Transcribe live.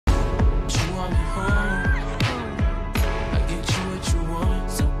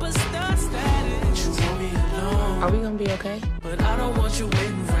Are we gonna be okay? But I don't want you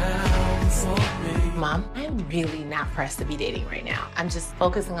waiting around for me. Mom, I'm really not pressed to be dating right now. I'm just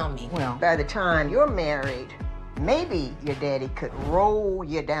focusing on me. Well, by the time you're married, maybe your daddy could roll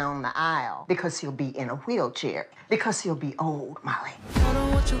you down the aisle because he'll be in a wheelchair, because he'll be old, Molly. I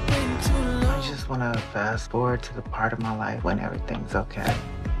don't want you waiting too long. I just want to fast forward to the part of my life when everything's okay.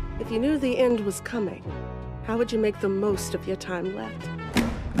 If you knew the end was coming, how would you make the most of your time left?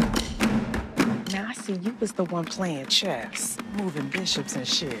 Now, I see you was the one playing chess, moving bishops and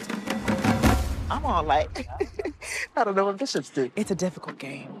shit. I'm all like, I don't know what bishops do. It's a difficult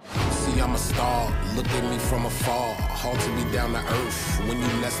game. See, I'm a star. Look at me from afar. Haunting me down to earth when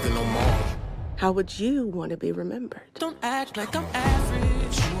you less than no more. How would you want to be remembered? Don't act like I'm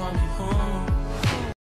average. You want me home.